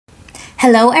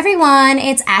Hello everyone,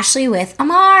 it's Ashley with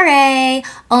Amare,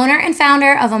 owner and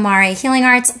founder of Amare Healing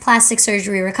Arts, Plastic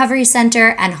Surgery Recovery Center,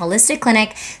 and Holistic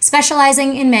Clinic,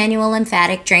 specializing in manual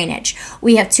lymphatic drainage.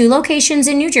 We have 2 locations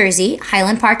in New Jersey,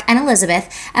 Highland Park and Elizabeth,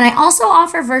 and I also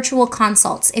offer virtual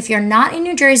consults. If you're not in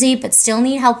New Jersey but still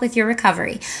need help with your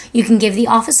recovery, you can give the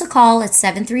office a call at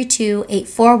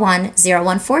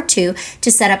 732-841-0142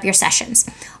 to set up your sessions.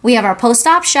 We have our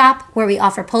post-op shop where we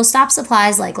offer post-op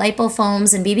supplies like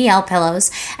lipofoams and BBL pillows,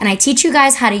 and I teach you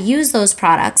guys how to use those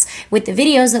products with the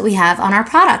videos that we have on our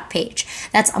product page.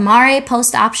 That's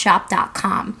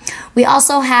amarepostopshop.com. We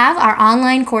also have our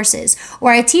online courses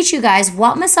where I teach you guys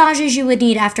what massages you would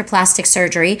need after plastic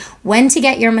surgery, when to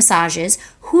get your massages,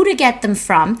 who to get them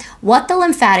from, what the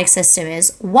lymphatic system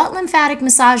is, what lymphatic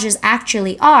massages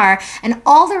actually are, and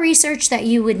all the research that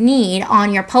you would need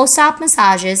on your post-op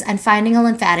massages and finding a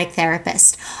lymphatic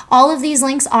therapist. All of these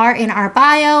links are in our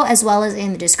bio as well as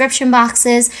in the description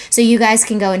boxes, so you guys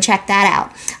can go and check that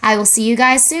out. I will see you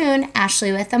guys soon.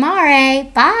 Ashley with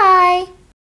Amare. Bye.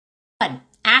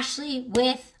 Ashley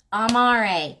with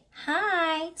Amare.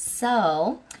 Hi.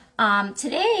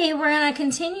 Today we're going to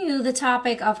continue the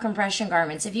topic of compression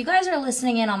garments. If you guys are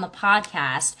listening in on the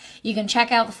podcast, you can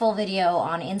check out the full video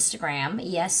on Instagram.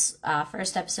 Yes,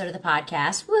 first episode of the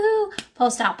podcast. Woohoo!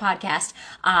 Post-op podcast.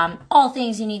 All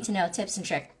things you need to know, tips and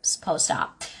tricks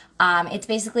post-op. It's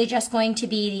basically just going to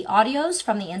be the audios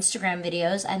from the Instagram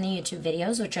videos and the YouTube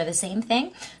videos, which are the same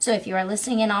thing. So if you are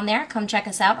listening in on there, come check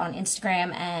us out on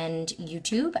Instagram and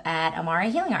YouTube at Amare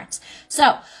Healing Arts.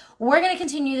 So we're going to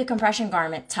continue the compression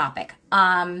garment topic.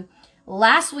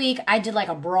 Last week, I did like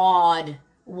a broad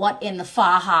what in the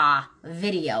Faja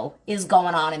video is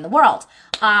going on in the world.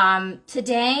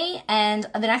 Today and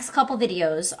the next couple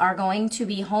videos are going to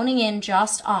be honing in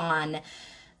just on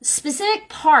specific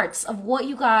parts of what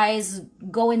you guys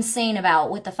go insane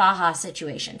about with the Faja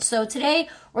situation. So today,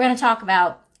 we're going to talk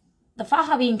about the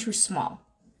Faja being too small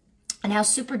and how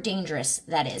super dangerous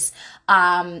that is,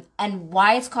 and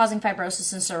why it's causing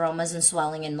fibrosis and seromas and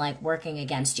swelling and like working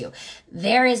against you.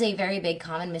 There is a very big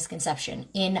common misconception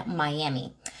in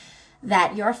Miami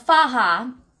that your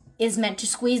Faja is meant to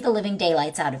squeeze the living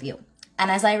daylights out of you. And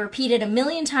as I repeated a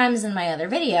million times in my other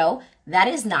video, that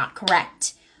is not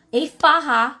correct. A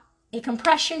Faja, a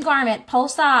compression garment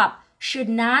post-op, should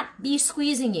not be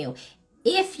squeezing you.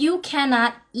 If you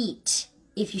cannot eat,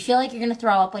 if you feel like you're going to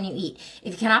throw up when you eat,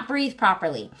 if you cannot breathe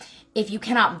properly, if you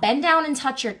cannot bend down and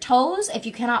touch your toes, if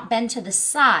you cannot bend to the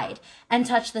side and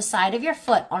touch the side of your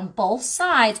foot on both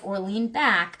sides or lean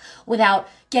back without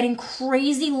getting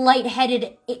crazy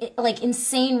lightheaded, like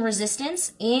insane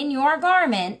resistance in your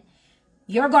garment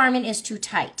is too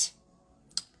tight.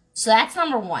 So that's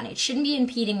number one. It shouldn't be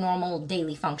impeding normal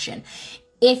daily function.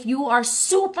 If you are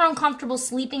super uncomfortable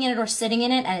sleeping in it or sitting in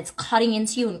it and it's cutting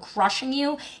into you and crushing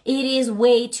you, it is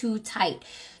way too tight.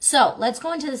 So let's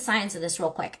go into the science of this real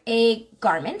quick. A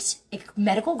garment, a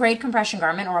medical grade compression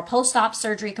garment or a post-op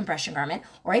surgery compression garment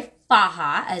or a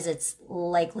Faja, as it's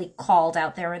likely called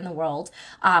out there in the world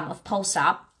of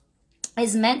post-op,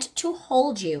 is meant to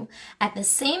hold you at the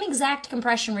same exact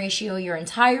compression ratio your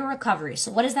entire recovery.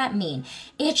 So what does that mean?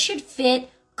 It should fit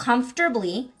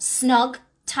comfortably, snug,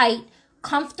 tight,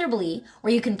 comfortably,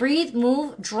 where you can breathe,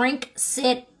 move, drink,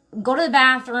 sit, go to the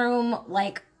bathroom,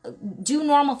 like do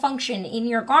normal function in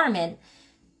your garment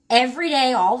every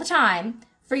day, all the time,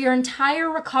 for your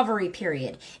entire recovery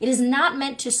period. It is not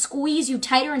meant to squeeze you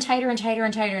tighter and tighter and tighter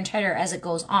and tighter and tighter as it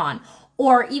goes on,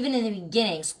 or even in the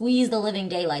beginning, squeeze the living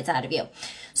daylights out of you.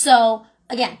 So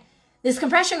again, this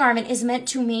compression garment is meant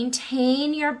to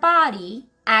maintain your body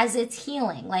as it's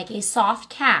healing, like a soft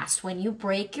cast. When you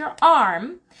break your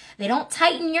arm, they don't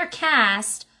tighten your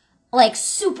cast like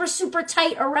super, super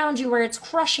tight around you where it's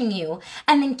crushing you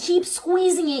and then keep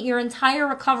squeezing it your entire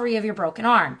recovery of your broken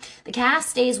arm. The cast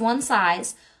stays one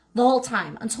size the whole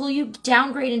time until you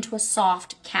downgrade into a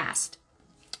soft cast,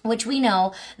 which we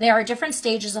know there are different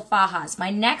stages of Fajas.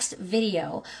 My next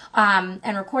video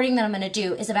and recording that I'm going to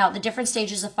do is about the different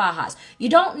stages of Fajas. You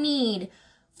don't need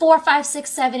 4, 5,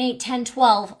 6, 7, 8, 10,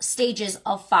 12 stages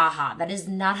of Faja. That is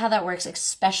not how that works,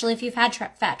 especially if you've had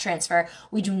fat transfer.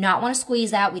 We do not want to squeeze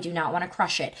that. We do not want to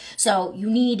crush it. So you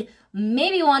need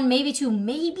maybe 1, maybe 2,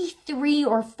 maybe 3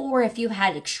 or 4 if you've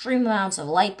had extreme amounts of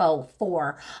lipo.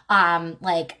 4,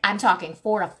 like I'm talking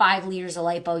 4 to 5 liters of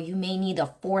lipo. You may need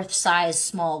a 4th size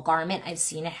small garment. I've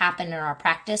seen it happen in our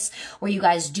practice where you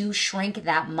guys do shrink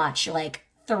that much, like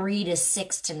 3 to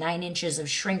 6 to 9 inches of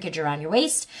shrinkage around your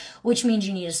waist, which means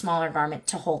you need a smaller garment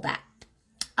to hold that.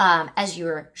 as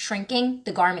you're shrinking,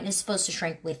 the garment is supposed to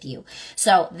shrink with you.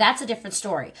 So that's a different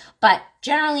story. But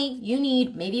generally, you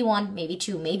need maybe 1, maybe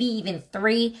 2, maybe even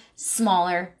 3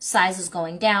 smaller sizes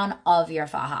going down of your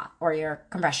faja or your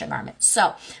compression garment.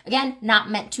 So again,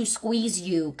 not meant to squeeze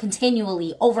you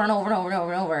continually over and over and over and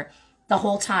over and over the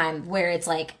whole time where it's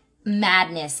like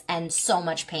madness and so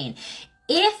much pain.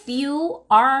 If you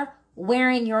are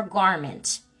wearing your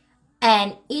garment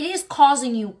and it is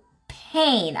causing you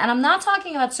pain, and I'm not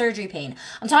talking about surgery pain,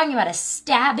 I'm talking about a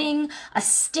stabbing, a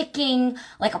sticking,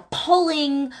 like a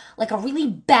pulling, like a really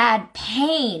bad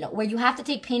pain where you have to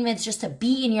take pain meds just to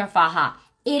be in your faja,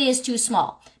 it is too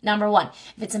small. Number 1,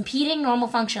 if it's impeding normal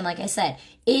function, like I said,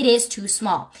 it is too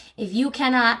small. If you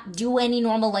cannot do any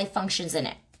normal life functions in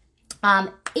it,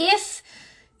 if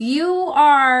you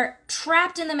are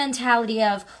trapped in the mentality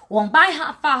of, well, my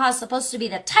faja is supposed to be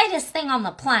the tightest thing on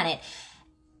the planet,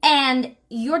 and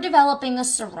you're developing a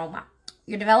seroma,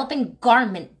 you're developing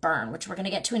garment burn, which we're going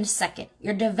to get to in a second,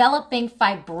 you're developing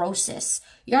fibrosis,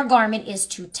 your garment is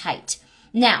too tight.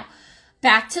 Now,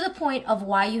 back to the point of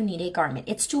why you need a garment.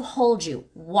 It's to hold you.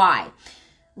 Why?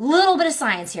 Little bit of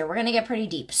science here. We're going to get pretty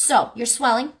deep. So, your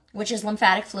swelling, which is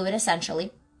lymphatic fluid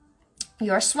essentially,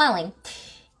 your swelling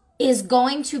is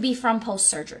going to be from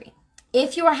post-surgery.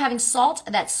 If you are having salt,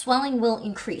 that swelling will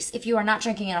increase. If you are not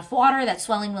drinking enough water, that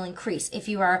swelling will increase. If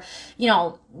you are,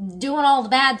 doing all the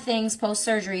bad things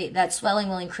post-surgery, that swelling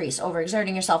will increase.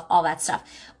 Overexerting yourself, all that stuff.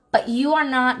 But you are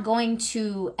not going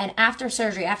to, and after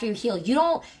surgery, after you heal,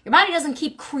 your body doesn't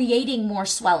keep creating more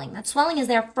swelling. That swelling is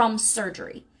there from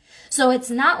surgery. So it's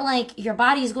not like your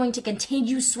body is going to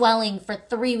continue swelling for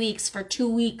 3 weeks, for 2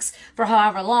 weeks, for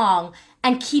however long,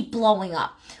 and keep blowing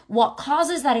up. What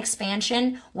causes that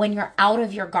expansion when you're out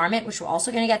of your garment, which we're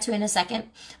also going to get to in a second,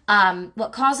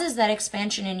 what causes that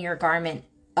expansion in your garment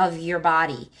of your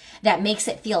body that makes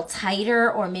it feel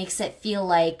tighter or makes it feel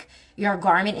like your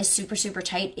garment is super, super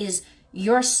tight is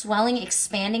your swelling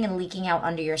expanding and leaking out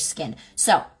under your skin.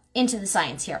 So into the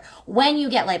science here. When you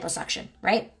get liposuction,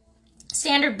 right?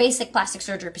 Standard basic plastic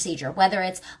surgery procedure, whether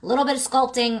it's a little bit of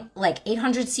sculpting, like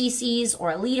 800 cc's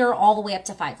or a liter, all the way up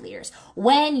to 5 liters.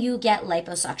 When you get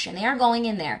liposuction, they are going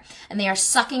in there and they are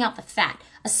sucking out the fat.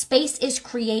 A space is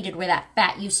created where that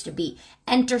fat used to be.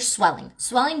 Enter swelling.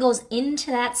 Swelling goes into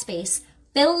that space,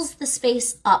 fills the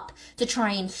space up to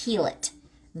try and heal it.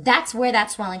 That's where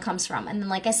that swelling comes from. And then,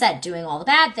 like I said, doing all the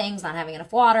bad things, not having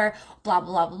enough water, blah,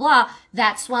 blah, blah, blah, blah,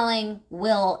 that swelling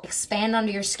will expand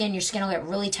under your skin. Your skin will get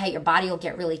really tight. Your body will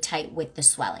get really tight with the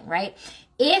swelling, right?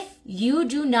 If you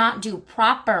do not do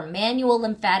proper manual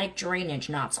lymphatic drainage,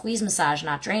 not squeeze massage,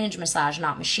 not drainage massage,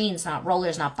 not machines, not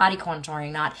rollers, not body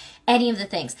contouring, not any of the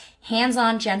things,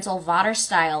 hands-on, gentle, Vater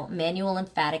style manual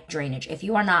lymphatic drainage. If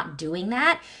you are not doing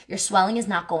that, your swelling is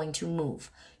not going to move.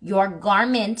 Your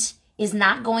garment is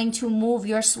not going to move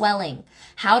your swelling.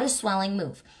 How does swelling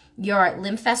move? Your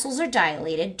lymph vessels are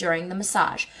dilated during the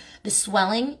massage. The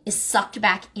swelling is sucked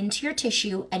back into your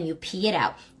tissue and you pee it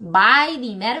out. By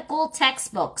the medical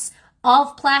textbooks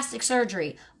of plastic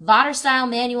surgery, Vater style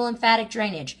manual lymphatic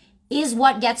drainage is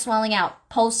what gets swelling out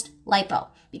post-lipo.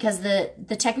 Because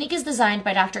the technique is designed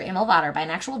by Dr. Emil Vater, by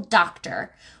an actual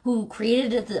doctor who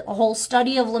created the whole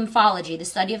study of lymphology, the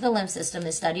study of the lymph system,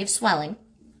 the study of swelling.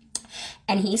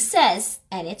 And he says,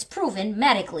 and it's proven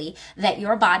medically, that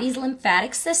your body's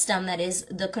lymphatic system, that is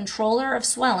the controller of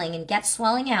swelling and gets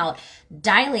swelling out,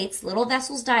 dilates, little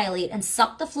vessels dilate, and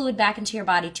suck the fluid back into your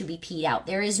body to be peed out.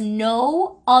 There is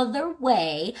no other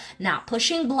way, not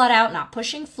pushing blood out, not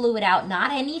pushing fluid out,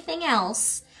 not anything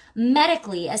else,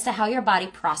 medically, as to how your body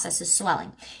processes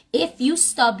swelling. If you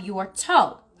stub your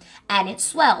toe and it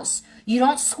swells, you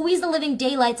don't squeeze the living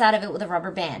daylights out of it with a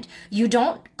rubber band. You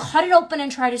don't cut it open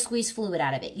and try to squeeze fluid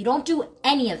out of it. You don't do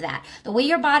any of that. The way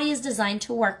your body is designed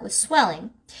to work with swelling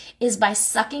is by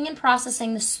sucking and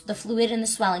processing the fluid and the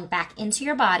swelling back into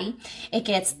your body. It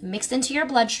gets mixed into your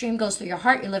bloodstream, goes through your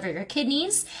heart, your liver, your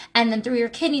kidneys, and then through your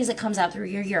kidneys it comes out through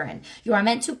your urine. You are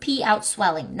meant to pee out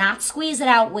swelling, not squeeze it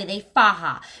out with a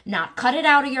faja, not cut it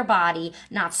out of your body,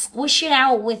 not squish it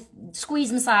out with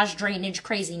squeeze massage drainage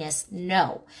craziness.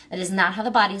 No, that is not how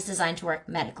the body is designed to work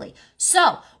medically.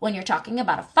 So when you're talking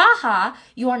about a faja,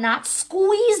 you are not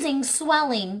squeezing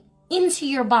swelling into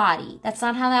your body. That's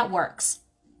not how that works.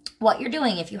 What you're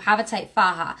doing, if you have a tight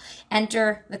faja,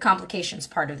 enter the complications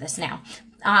part of this now.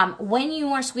 When you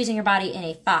are squeezing your body in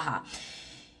a faja,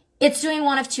 it's doing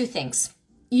one of two things.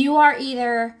 You are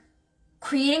either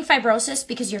creating fibrosis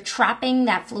because you're trapping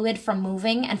that fluid from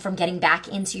moving and from getting back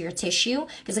into your tissue.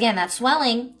 Because again, that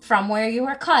swelling from where you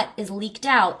were cut is leaked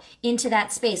out into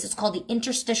that space. It's called the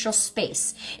interstitial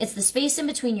space. It's the space in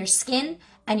between your skin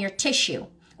and your tissue.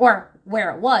 or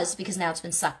where it was, because now it's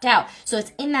been sucked out. So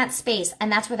it's in that space,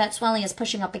 and that's where that swelling is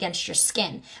pushing up against your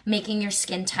skin, making your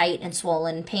skin tight and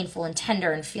swollen and painful and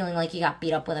tender and feeling like you got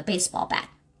beat up with a baseball bat.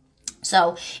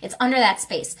 So it's under that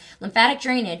space. Lymphatic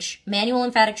drainage, manual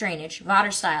lymphatic drainage,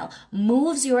 Vater style,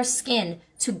 moves your skin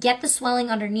to get the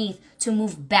swelling underneath to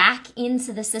move back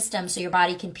into the system so your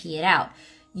body can pee it out.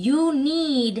 You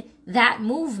need that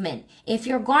movement. If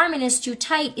your garment is too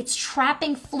tight, it's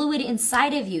trapping fluid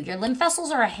inside of you. Your lymph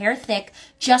vessels are a hair thick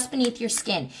just beneath your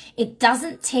skin. It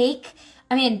doesn't take,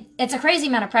 I mean, it's a crazy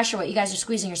amount of pressure what you guys are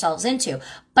squeezing yourselves into,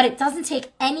 but it doesn't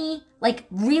take any, like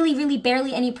really, really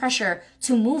barely any pressure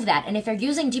to move that. And if you're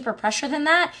using deeper pressure than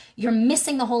that, you're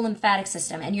missing the whole lymphatic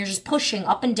system and you're just pushing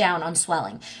up and down on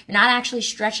swelling. You're not actually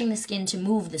stretching the skin to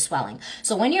move the swelling.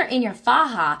 So when you're in your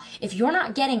faja, if you're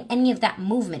not getting any of that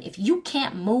movement, if you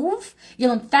can't move,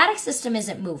 your lymphatic system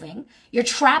isn't moving, you're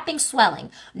trapping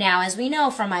swelling. Now, as we know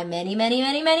from my many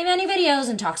videos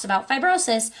and talks about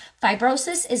fibrosis,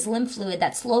 fibrosis is lymph fluid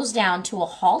that slows down to a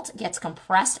halt, gets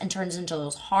compressed, and turns into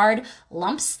those hard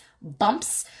lumps,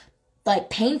 bumps, like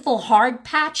painful hard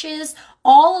patches.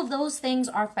 All of those things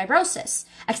are fibrosis,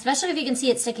 especially if you can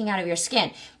see it sticking out of your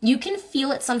skin. You can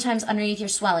feel it sometimes underneath your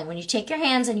swelling. When you take your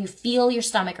hands and you feel your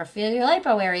stomach or feel your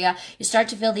lipo area, you start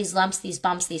to feel these lumps, these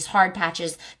bumps, these hard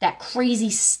patches, that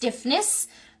crazy stiffness.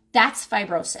 That's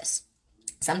fibrosis.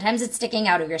 Sometimes it's sticking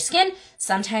out of your skin.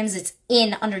 Sometimes it's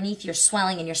in underneath your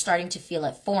swelling and you're starting to feel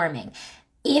it forming.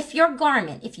 If your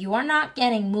garment, if you are not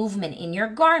getting movement in your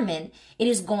garment, it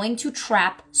is going to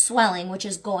trap swelling, which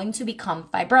is going to become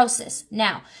fibrosis.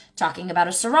 Now, talking about a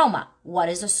seroma. What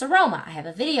is a seroma? I have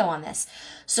a video on this.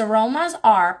 Seromas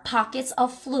are pockets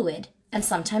of fluid and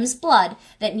sometimes blood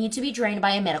that need to be drained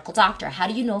by a medical doctor. How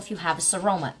do you know if you have a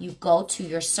seroma? You go to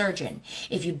your surgeon.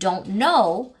 If you don't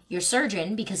know your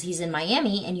surgeon because he's in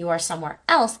Miami and you are somewhere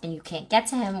else and you can't get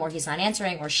to him, or he's not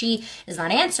answering, or she is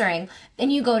not answering, then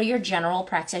you go to your general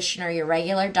practitioner, your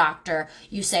regular doctor.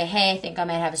 You say, hey, I think I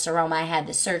might have a seroma. I had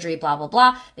this surgery, blah, blah,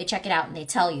 blah. They check it out and they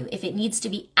tell you. If it needs to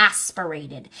be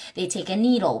aspirated, they take a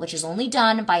needle, which is only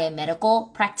done by a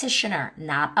medical practitioner,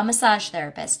 not a massage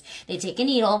therapist. They take a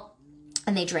needle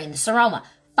and they drain the seroma.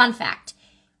 Fun fact,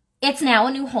 it's now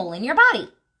a new hole in your body.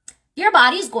 Your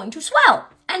body is going to swell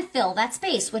and fill that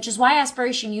space, which is why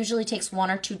aspiration usually takes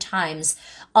 1 or 2 times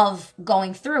of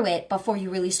going through it before you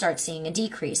really start seeing a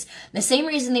decrease. The same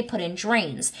reason they put in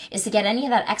drains is to get any of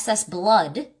that excess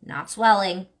blood, not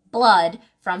swelling, blood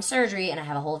from surgery, and I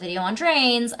have a whole video on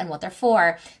drains and what they're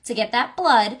for, to get that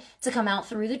blood to come out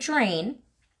through the drain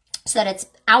so that it's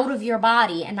out of your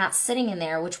body and not sitting in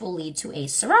there, which will lead to a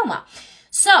seroma.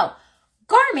 So,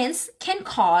 garments can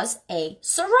cause a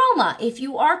seroma. If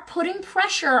you are putting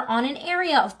pressure on an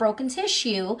area of broken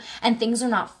tissue and things are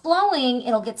not flowing,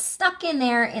 it'll get stuck in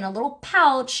there in a little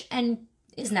pouch and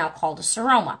is now called a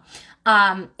seroma.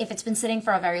 If it's been sitting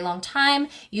for a very long time,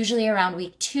 usually around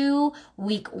week 2,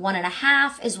 week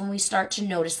 1.5 is when we start to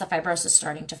notice the fibrosis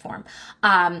starting to form.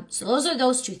 So those are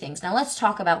those 2 things. Now let's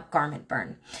talk about garment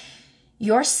burn.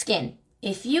 Your skin,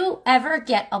 if you ever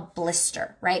get a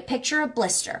blister, right? Picture a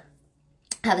blister.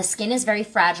 How the skin is very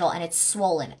fragile and it's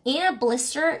swollen. In a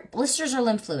blister, blisters are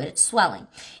lymph fluid, it's swelling.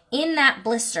 In that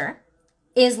blister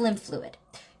is lymph fluid.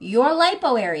 Your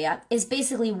lipo area is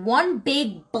basically one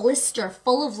big blister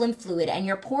full of lymph fluid and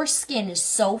your poor skin is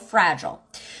so fragile.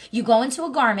 You go into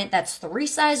a garment that's 3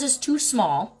 sizes too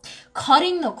small,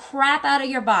 cutting the crap out of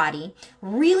your body,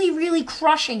 really, really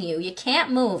crushing you. You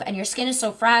can't move and your skin is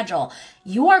so fragile.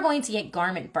 You are going to get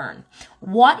garment burn.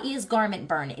 What is garment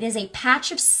burn? It is a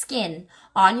patch of skin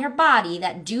on your body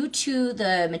that, due to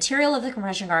the material of the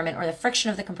compression garment or the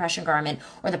friction of the compression garment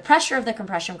or the pressure of the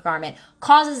compression garment,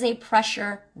 causes a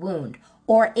pressure wound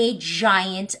or a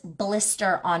giant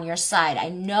blister on your side. I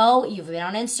know you've been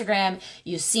on Instagram,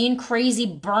 you've seen crazy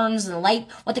burns and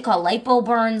what they call lipo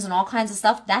burns and all kinds of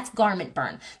stuff. That's garment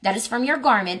burn. That is from your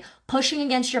garment pushing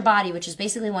against your body, which is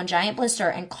basically one giant blister,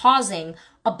 and causing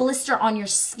a blister on your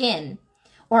skin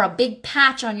or a big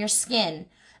patch on your skin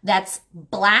that's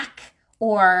black,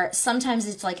 or sometimes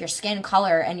it's like your skin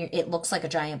color and it looks like a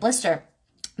giant blister.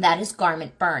 That is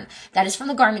garment burn. That is from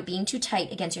the garment being too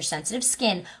tight against your sensitive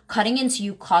skin, cutting into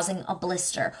you, causing a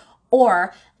blister.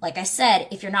 Or, like I said,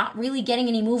 if you're not really getting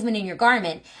any movement in your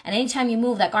garment, and anytime you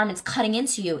move, that garment's cutting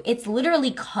into you, it's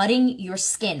literally cutting your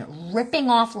skin, ripping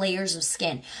off layers of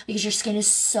skin, because your skin is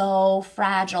so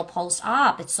fragile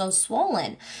post-op. It's so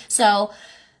swollen. So,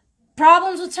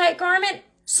 problems with tight garment,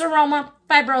 seroma,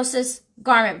 fibrosis,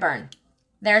 garment burn.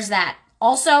 There's that.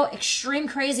 Also, extreme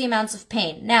crazy amounts of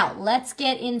pain. Now, let's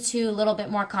get into a little bit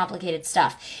more complicated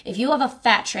stuff. If you have a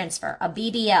fat transfer, a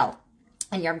BBL,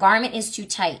 and your garment is too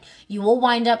tight, you will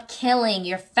wind up killing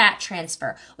your fat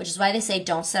transfer, which is why they say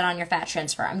don't sit on your fat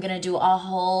transfer. I'm going to do a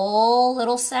whole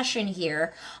little session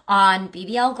here on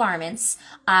BBL garments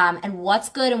and what's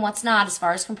good and what's not as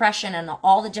far as compression and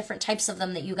all the different types of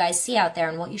them that you guys see out there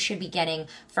and what you should be getting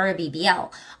for a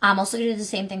BBL. I'm also going to do the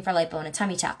same thing for lipo and a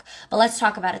tummy tuck. But let's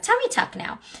talk about a tummy tuck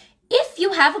now. If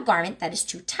you have a garment that is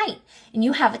too tight and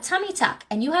you have a tummy tuck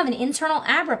and you have an internal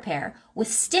ab repair with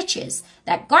stitches,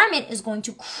 that garment is going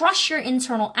to crush your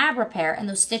internal ab repair and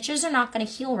those stitches are not going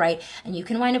to heal right and you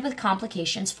can wind up with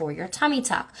complications for your tummy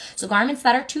tuck. So garments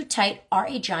that are too tight are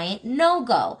a giant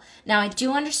no-go. Now I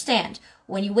do understand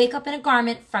when you wake up in a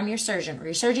garment from your surgeon or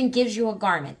your surgeon gives you a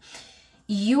garment,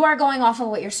 you are going off of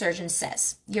what your surgeon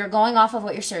says. You're going off of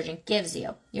what your surgeon gives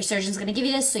you. Your surgeon's going to give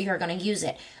you this, so you're going to use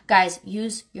it. Guys,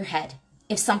 use your head.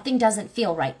 If something doesn't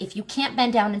feel right, if you can't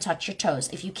bend down and touch your toes,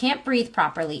 if you can't breathe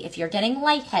properly, if you're getting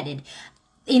lightheaded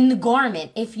in the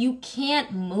garment, if you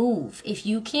can't move, if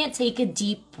you can't take a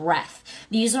deep breath,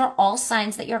 these are all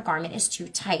signs that your garment is too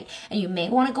tight and you may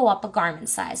want to go up a garment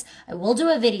size. I will do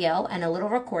a video and a little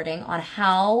recording on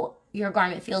how your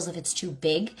garment feels if it's too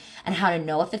big and how to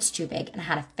know if it's too big and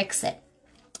how to fix it.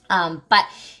 But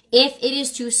if it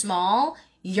is too small,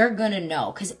 you're going to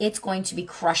know because it's going to be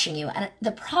crushing you. And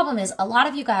the problem is a lot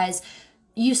of you guys,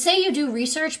 you say you do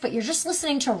research, but you're just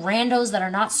listening to randos that are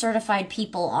not certified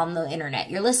people on the internet.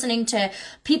 You're listening to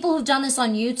people who've done this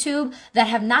on YouTube that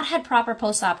have not had proper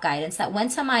post-op guidance, that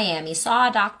went to Miami, saw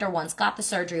a doctor once, got the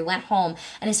surgery, went home,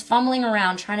 and is fumbling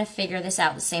around trying to figure this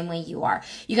out the same way you are.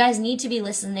 You guys need to be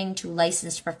listening to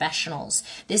licensed professionals.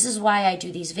 This is why I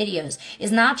do these videos.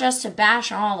 It's not just to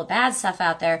bash on all the bad stuff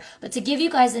out there, but to give you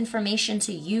guys information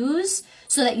to use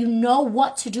so that you know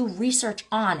what to do research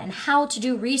on and how to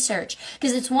do research.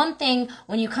 Because it's one thing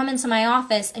when you come into my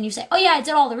office and you say, oh yeah, I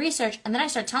did all the research, and then I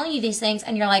start telling you these things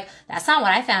and you're like, that's not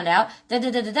what I found out, da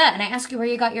da da da da, and I ask you where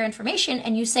you got your information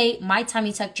and you say, my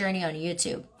tummy tuck journey on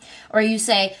YouTube. Or you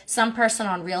say, some person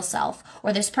on Real Self,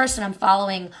 or this person I'm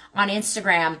following on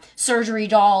Instagram, Surgery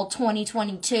Doll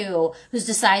 2022, who's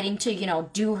deciding to,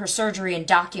 do her surgery and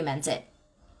document it.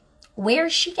 Where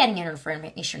is she getting her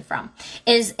information from?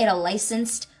 Is it a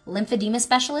licensed lymphedema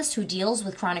specialist who deals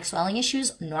with chronic swelling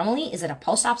issues normally? Is it a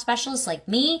post-op specialist like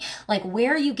me? Like,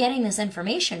 where are you getting this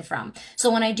information from? So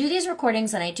when I do these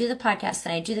recordings and I do the podcast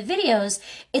and I do the videos,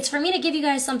 it's for me to give you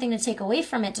guys something to take away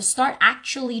from it, to start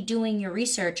actually doing your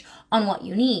research on what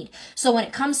you need. So when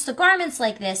it comes to garments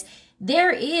like this,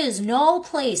 there is no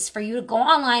place for you to go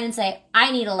online and say,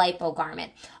 I need a lipo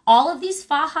garment. All of these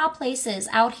Faja places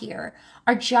out here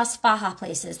are just Faja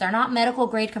places. They're not medical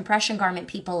grade compression garment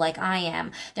people like I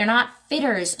am. They're not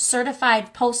fitters,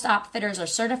 certified post-op fitters or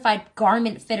certified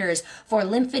garment fitters for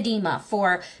lymphedema,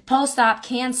 for post-op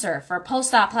cancer, for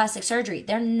post-op plastic surgery.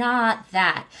 They're not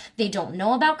that. They don't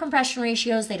know about compression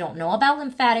ratios. They don't know about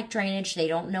lymphatic drainage. They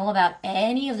don't know about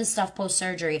any of the stuff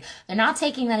post-surgery. They're not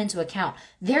taking that into account.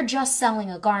 They're just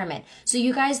selling a garment. So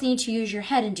you guys need to use your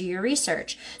head and do your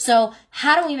research. So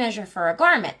how do we measure for a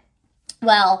garment?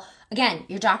 Well, again,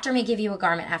 your doctor may give you a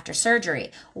garment after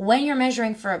surgery. When you're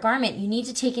measuring for a garment, you need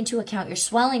to take into account your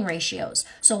swelling ratios.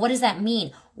 So what does that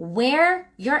mean?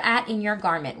 Where you're at in your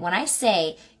garment. When I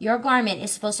say your garment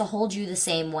is supposed to hold you the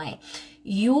same way,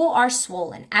 you are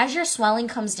swollen. As your swelling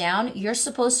comes down, you're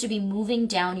supposed to be moving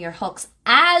down your hooks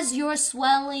as your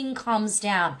swelling comes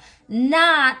down,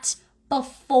 not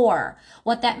before.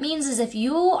 What that means is if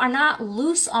you are not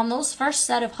loose on those first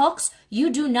set of hooks, you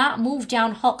do not move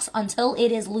down hooks until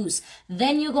it is loose.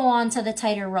 Then you go on to the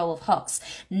tighter row of hooks,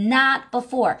 not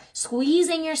before.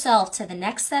 Squeezing yourself to the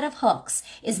next set of hooks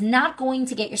is not going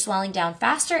to get your swelling down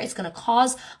faster. It's going to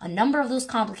cause a number of those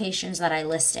complications that I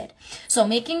listed. So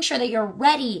making sure that you're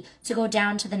ready to go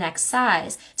down to the next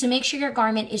size, to make sure your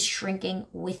garment is shrinking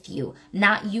with you,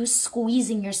 not you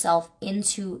squeezing yourself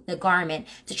into the garment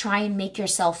to try and make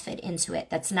yourself fit into it.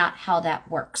 That's not how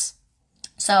that works.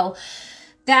 So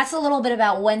that's a little bit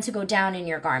about when to go down in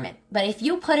your garment. But if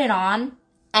you put it on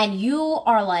and you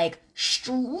are like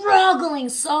struggling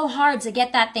so hard to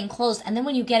get that thing closed, and then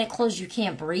when you get it closed, you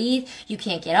can't breathe, you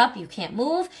can't get up, you can't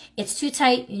move, it's too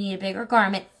tight, you need a bigger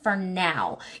garment for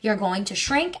now. You're going to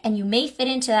shrink and you may fit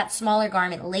into that smaller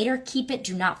garment later. Keep it,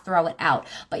 do not throw it out.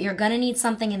 But you're going to need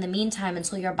something in the meantime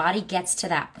until your body gets to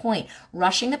that point.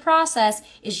 Rushing the process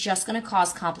is just going to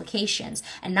cause complications.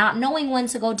 And not knowing when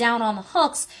to go down on the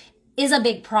hooks is a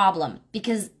big problem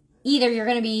because Either you're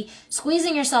going to be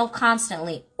squeezing yourself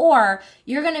constantly, or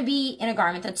you're going to be in a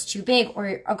garment that's too big,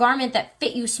 or a garment that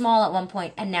fit you small at one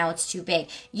point and now it's too big.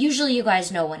 Usually you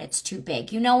guys know when it's too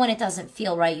big. You know when it doesn't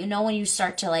feel right. You know when you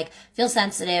start to like feel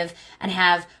sensitive and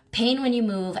have pain when you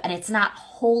move and it's not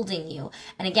holding you.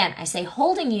 And again, I say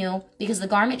holding you because the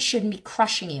garment shouldn't be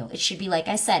crushing you. It should be, like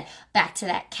I said, back to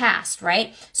that cast,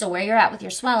 right? So where you're at with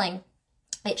your swelling,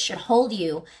 it should hold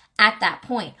you at that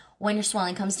point. When your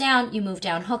swelling comes down, you move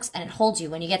down hooks and it holds you.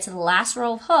 When you get to the last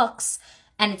row of hooks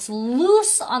and it's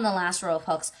loose on the last row of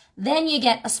hooks, then you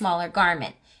get a smaller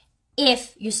garment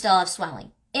if you still have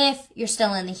swelling, if you're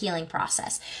still in the healing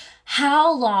process. How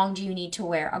long do you need to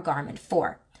wear a garment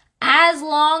for? As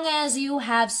long as you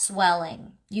have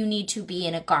swelling, you need to be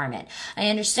in a garment. I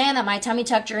understand that my tummy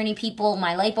tuck journey people,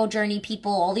 my lipo journey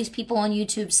people, all these people on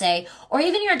YouTube say, or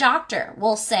even your doctor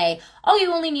will say, oh,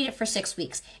 you only need it for 6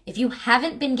 weeks. If you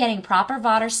haven't been getting proper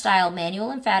Vater style manual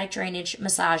lymphatic drainage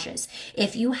massages,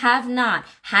 if you have not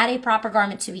had a proper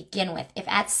garment to begin with, if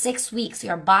at 6 weeks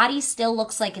your body still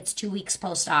looks like it's 2 weeks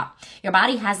post-op, your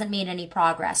body hasn't made any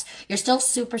progress, you're still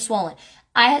super swollen.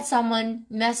 I had someone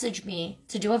message me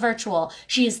to do a virtual.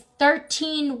 She is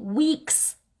 13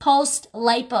 weeks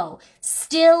post-lipo,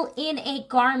 still in a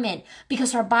garment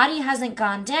because her body hasn't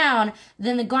gone down.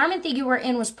 Then the garment that you were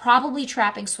in was probably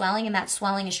trapping swelling, and that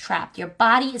swelling is trapped. Your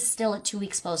body is still at 2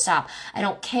 weeks post-op. I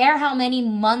don't care how many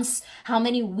months, how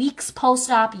many weeks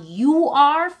post-op you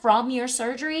are from your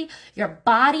surgery, your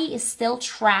body is still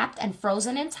trapped and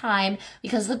frozen in time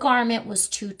because the garment was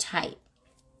too tight.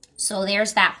 So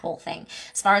there's that whole thing.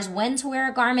 As far as when to wear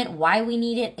a garment, why we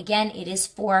need it, again, it is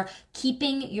for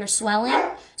keeping your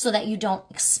swelling so that you don't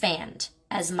expand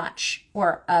as much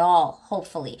or at all,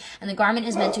 hopefully. And the garment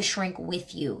is meant to shrink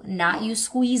with you, not you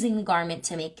squeezing the garment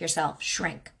to make yourself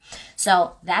shrink.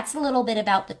 So that's a little bit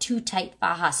about the too tight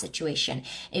faja situation.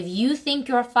 If you think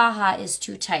your faja is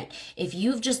too tight, if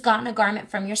you've just gotten a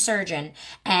garment from your surgeon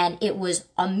and it was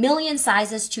a million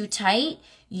sizes too tight,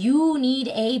 you need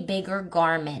a bigger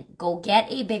garment. Go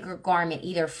get a bigger garment,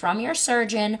 either from your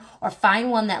surgeon or find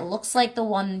one that looks like the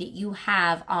one that you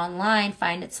have online.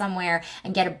 Find it somewhere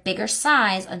and get a bigger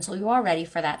size until you are ready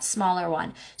for that smaller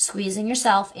one. Squeezing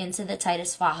yourself into the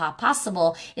tightest faja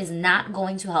possible is not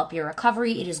going to help your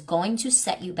recovery. It is going to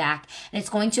set you back, and it's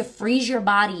going to freeze your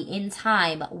body in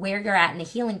time where you're at in the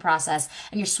healing process,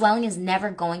 and your swelling is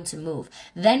never going to move.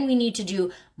 Then we need to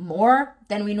do more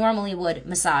than we normally would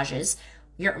massages.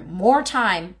 You're more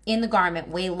time in the garment,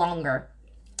 way longer.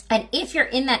 And if you're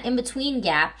in that in-between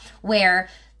gap where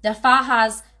the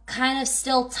faja's kind of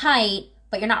still tight,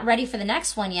 but you're not ready for the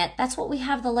next one yet, that's what we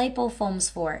have the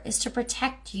lipofoams for, is to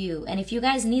protect you. And if you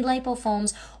guys need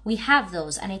lipofoams, we have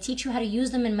those, and I teach you how to use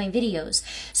them in my videos.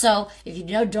 So if you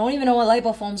don't even know what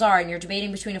lipofoams are and you're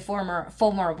debating between a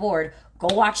foam or a board, go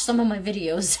watch some of my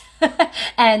videos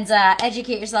and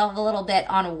educate yourself a little bit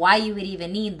on why you would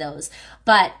even need those.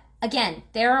 But again,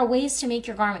 there are ways to make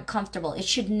your garment comfortable. It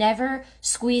should never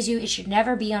squeeze you. It should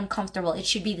never be uncomfortable. It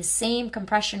should be the same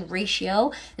compression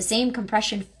ratio, the same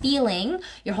compression feeling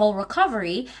your whole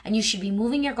recovery, and you should be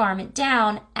moving your garment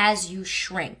down as you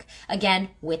shrink. Again,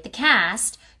 with the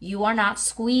cast, you are not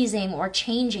squeezing or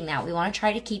changing that. We want to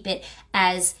try to keep it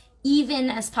as even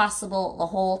as possible the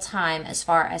whole time as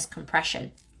far as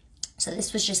compression. So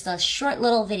this was just a short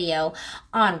little video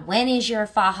on when is your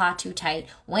faja too tight?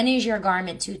 When is your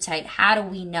garment too tight? How do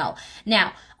we know?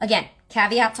 Now, again,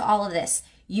 caveat to all of this.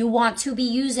 You want to be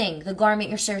using the garment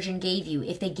your surgeon gave you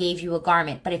if they gave you a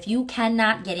garment. But if you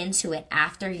cannot get into it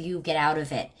after you get out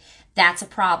of it, that's a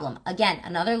problem. Again,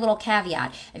 another little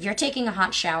caveat. If you're taking a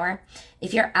hot shower,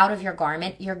 if you're out of your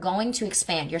garment, you're going to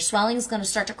expand. Your swelling is going to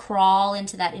start to crawl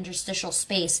into that interstitial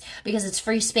space because it's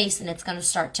free space and it's going to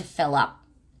start to fill up.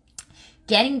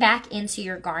 Getting back into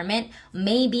your garment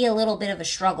may be a little bit of a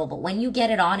struggle, but when you get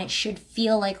it on, it should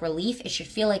feel like relief. It should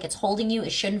feel like it's holding you.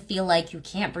 It shouldn't feel like you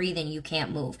can't breathe and you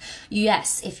can't move.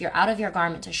 Yes, if you're out of your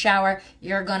garment to shower,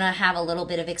 you're going to have a little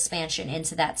bit of expansion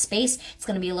into that space. It's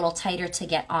going to be a little tighter to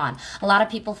get on. A lot of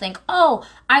people think, oh,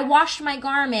 I washed my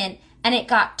garment and it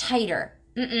got tighter.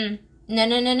 No.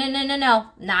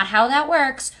 Not how that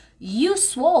works. You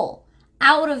swole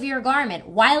out of your garment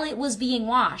while it was being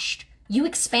washed. You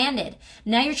expanded.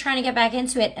 Now you're trying to get back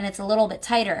into it and it's a little bit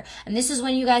tighter. And this is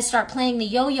when you guys start playing the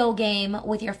yo-yo game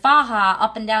with your faja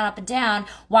up and down,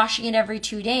 washing it every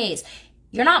 2 days.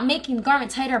 You're not making the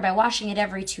garment tighter by washing it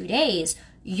every 2 days.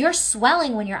 You're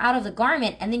swelling when you're out of the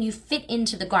garment and then you fit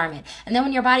into the garment. And then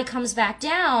when your body comes back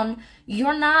down,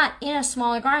 you're not in a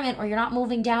smaller garment or you're not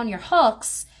moving down your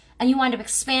hooks and you wind up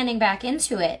expanding back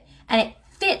into it. And it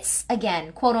fits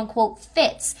again, quote unquote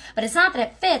fits. But it's not that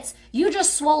it fits. You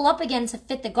just swole up again to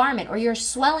fit the garment, or your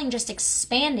swelling just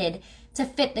expanded to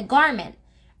fit the garment.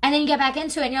 And then you get back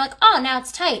into it and you're like, oh, now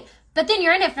it's tight. But then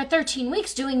you're in it for 13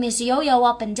 weeks doing this yo-yo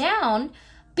up and down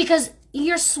because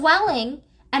you're swelling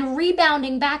and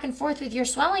rebounding back and forth with your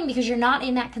swelling because you're not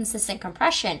in that consistent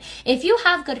compression. If you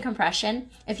have good compression,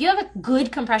 if you have a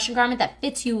good compression garment that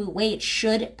fits you the way it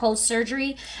should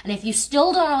post-surgery, and if you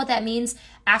still don't know what that means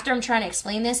after I'm trying to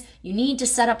explain this, you need to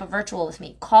set up a virtual with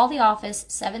me. Call the office,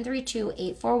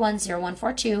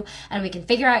 732-841-0142, and we can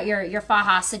figure out your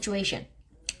Faja situation.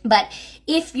 But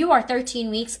if you are 13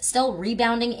 weeks still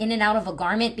rebounding in and out of a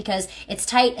garment because it's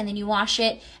tight and then you wash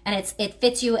it and it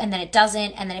fits you and then it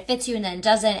doesn't and then it fits you and then it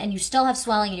doesn't and you still have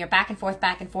swelling and you're back and forth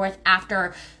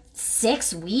after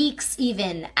 6 weeks,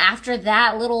 even after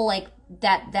that little like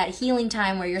that healing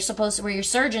time where your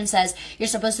surgeon says you're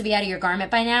supposed to be out of your garment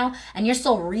by now, and you're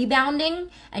still rebounding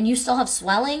and you still have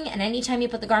swelling, and anytime you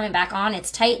put the garment back on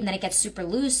it's tight and then it gets super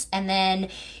loose, and then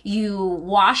you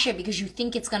wash it because you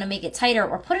think it's going to make it tighter,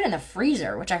 or put it in the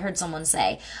freezer, which I heard someone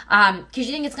say, because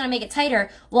you think it's going to make it tighter.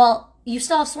 Well, you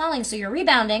still have swelling, so you're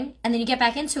rebounding, and then you get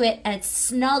back into it and it's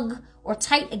snug or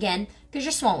tight again because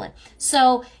you're swollen.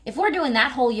 So if we're doing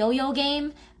that whole yo-yo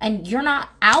game and you're not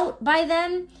out by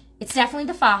then, it's definitely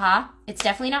the Faja. It's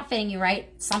definitely not fitting you right.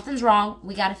 Something's wrong.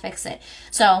 We got to fix it.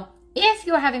 So if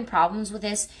you're having problems with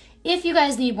this, if you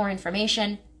guys need more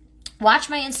information,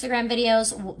 watch my Instagram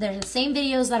videos. They're the same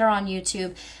videos that are on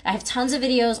YouTube. I have tons of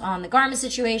videos on the garment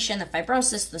situation, the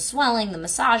fibrosis, the swelling, the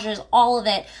massages, all of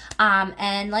it.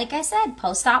 And like I said,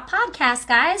 post-op podcast,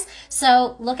 guys.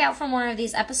 So look out for more of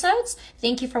these episodes.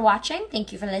 Thank you for watching.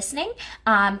 Thank you for listening.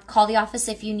 Call the office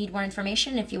if you need more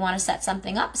information. If you want to set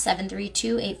something up,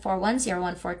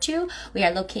 732-841-0142. We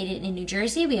are located in New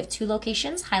Jersey. We have 2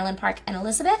 locations, Highland Park and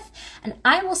Elizabeth. And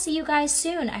I will see you guys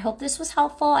soon. I hope this was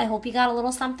helpful. I hope you got a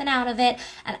little something out of it,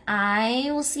 and I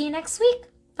will see you next week.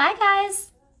 Bye, guys.